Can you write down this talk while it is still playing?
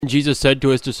Jesus said to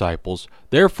his disciples,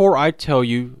 "Therefore I tell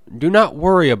you, do not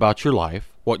worry about your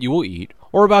life, what you will eat,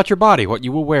 or about your body, what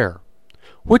you will wear.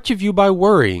 Which of you by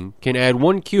worrying can add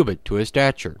 1 cubit to his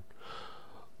stature?"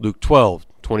 Luke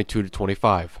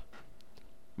 12:22-25.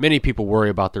 Many people worry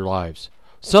about their lives.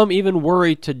 Some even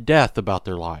worry to death about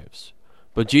their lives.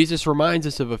 But Jesus reminds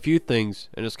us of a few things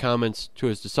in his comments to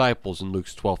his disciples in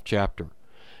Luke's 12th chapter.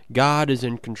 God is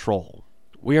in control.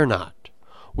 We are not.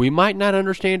 We might not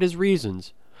understand his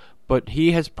reasons, but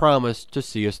he has promised to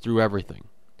see us through everything.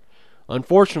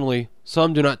 Unfortunately,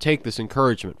 some do not take this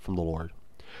encouragement from the Lord.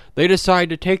 They decide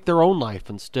to take their own life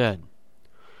instead.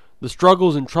 The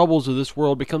struggles and troubles of this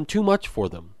world become too much for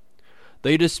them.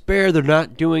 They despair they're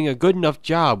not doing a good enough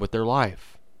job with their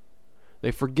life.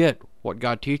 They forget what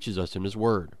God teaches us in his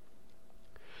word.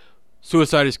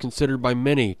 Suicide is considered by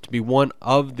many to be one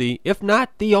of the, if not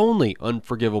the only,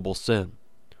 unforgivable sin.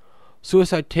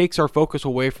 Suicide takes our focus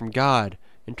away from God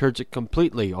and turns it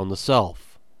completely on the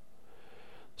self.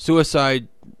 Suicides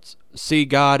see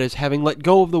God as having let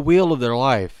go of the wheel of their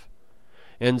life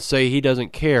and say he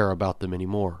doesn't care about them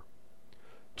anymore.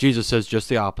 Jesus says just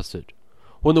the opposite.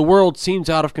 When the world seems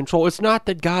out of control, it's not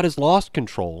that God has lost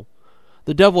control.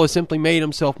 The devil has simply made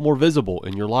himself more visible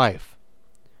in your life.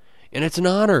 And it's an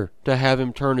honor to have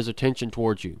him turn his attention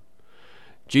towards you.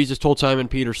 Jesus told Simon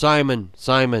Peter, "Simon,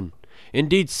 Simon,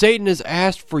 indeed Satan has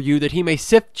asked for you that he may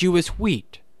sift you as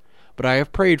wheat. But I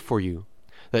have prayed for you,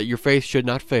 that your faith should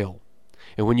not fail.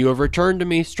 And when you have returned to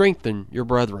me, strengthen your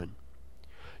brethren."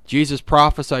 Jesus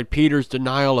prophesied Peter's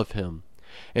denial of him,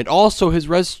 and also his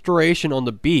restoration on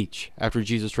the beach after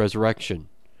Jesus' resurrection.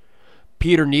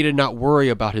 Peter needed not worry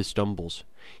about his stumbles.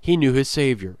 He knew his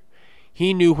Savior.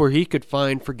 He knew where he could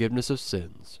find forgiveness of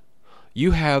sins.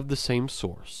 You have the same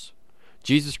source.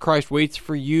 Jesus Christ waits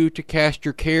for you to cast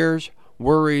your cares,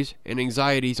 worries, and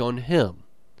anxieties on him,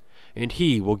 and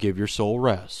he will give your soul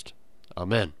rest.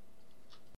 Amen.